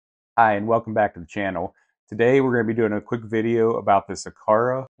Hi, and welcome back to the channel. Today we're going to be doing a quick video about this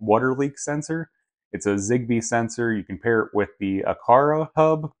Aqara water leak sensor. It's a Zigbee sensor. You can pair it with the Aqara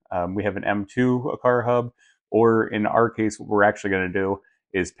hub. We have an M2 Aqara hub, or in our case, what we're actually going to do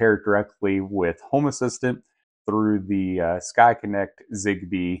is pair it directly with Home Assistant through the SkyConnect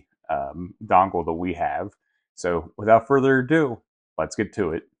Zigbee dongle that we have. So without further ado, let's get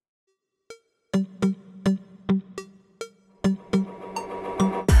to it.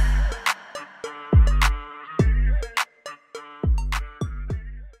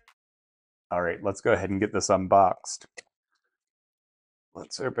 All right, let's go ahead and get this unboxed.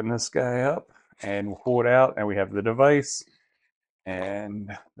 Let's open this guy up and we'll pull it out, and we have the device,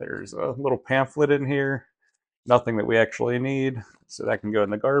 and there's a little pamphlet in here. Nothing that we actually need, so that can go in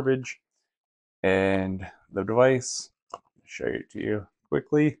the garbage. And the device, I'll show it to you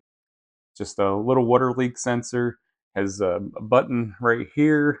quickly. Just a little water leak sensor. Has a button right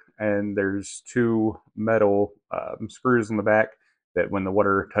here, and there's two metal screws in the back that when the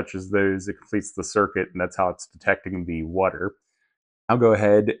water touches those, it completes the circuit, and that's how it's detecting the water. I'll go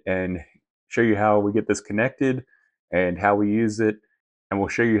ahead and show you how we get this connected and how we use it, and we'll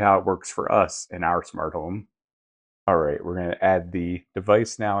show you how it works for us in our smart home. All right, we're going to add the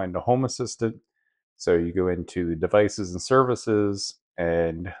device now into Home Assistant. So you go into the devices and services,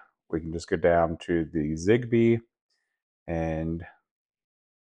 and we can just go down to the Zigbee and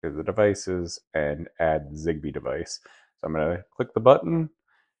go to the devices and add the Zigbee device. So I'm going to click the button,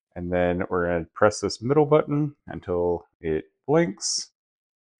 and then we're going to press this middle button until it blinks.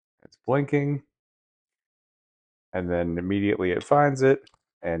 It's blinking, and then immediately it finds it,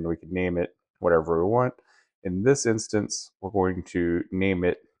 and we can name it whatever we want. In this instance, we're going to name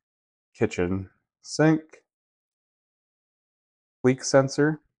it kitchen sink leak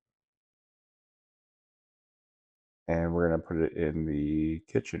sensor, and we're going to put it in the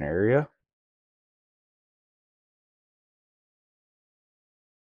kitchen area.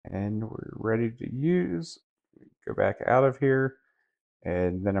 And we're ready to use. Go back out of here,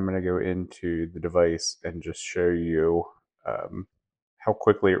 and then I'm going to go into the device and just show you how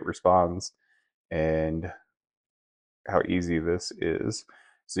quickly it responds and how easy this is.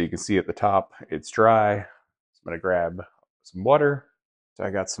 So you can see at the top it's dry. So I'm going to grab some water. So I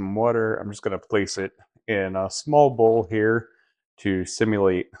got some water. I'm just going to place it in a small bowl here to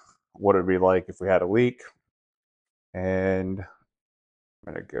simulate what it would be like if we had a leak. And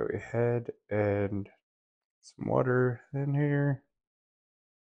I'm going to go ahead and some water in here.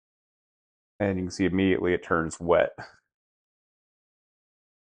 And you can see immediately it turns wet. A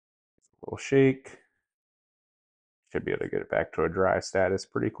little shake. Should be able to get it back to a dry status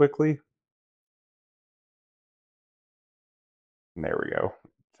pretty quickly. And there we go.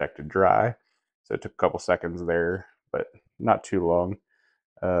 Detected dry. So it took a couple seconds there, but not too long.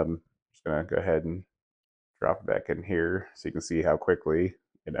 Just gonna go ahead and drop it back in here so you can see how quickly,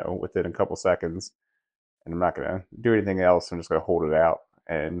 within a couple seconds. And I'm not gonna do anything else. I'm just gonna hold it out,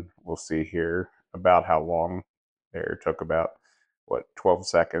 and we'll see here about how long there. It took about 12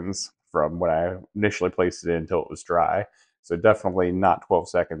 seconds from when I initially placed it in until it was dry. So definitely not 12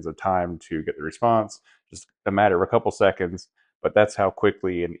 seconds of time to get the response, just a matter of a couple seconds, but that's how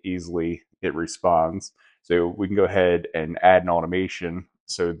quickly and easily it responds. So we can go ahead and add an automation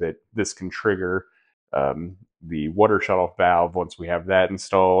so that this can trigger the water shutoff valve once we have that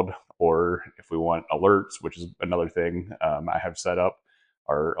installed, or if we want alerts, which is another thing I have set up,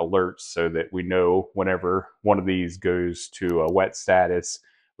 are alerts so that we know whenever one of these goes to a wet status,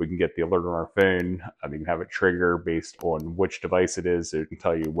 we can get the alert on our phone. You can have it trigger based on which device it is, so it can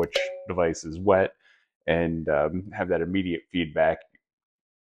tell you which device is wet, and have that immediate feedback.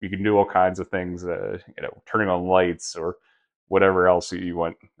 You can do all kinds of things, turning on lights or whatever else you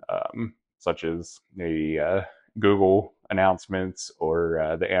want, such as the Google announcements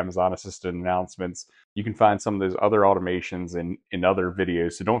or the Amazon Assistant announcements. You can find some of those other automations in other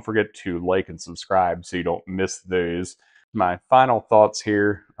videos, so don't forget to like and subscribe so you don't miss those. My final thoughts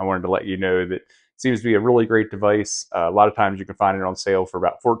here, I wanted to let you know that it seems to be a really great device. A lot of times you can find it on sale for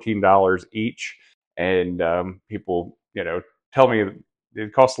about $14 each, and people, tell me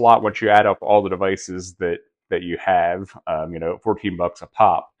it costs a lot once you add up all the devices that you have. 14 bucks a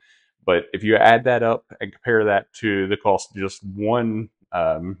pop. But if you add that up and compare that to the cost of just one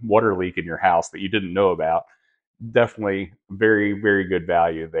water leak in your house that you didn't know about, definitely very, very good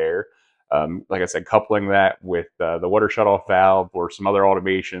value there. Like I said, coupling that with the water shutoff valve or some other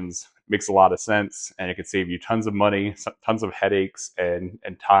automations makes a lot of sense, and it could save you tons of money, tons of headaches, and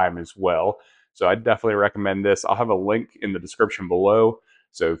time as well. So I definitely recommend this. I'll have a link in the description below,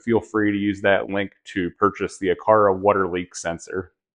 so feel free to use that link to purchase the Aqara water leak sensor.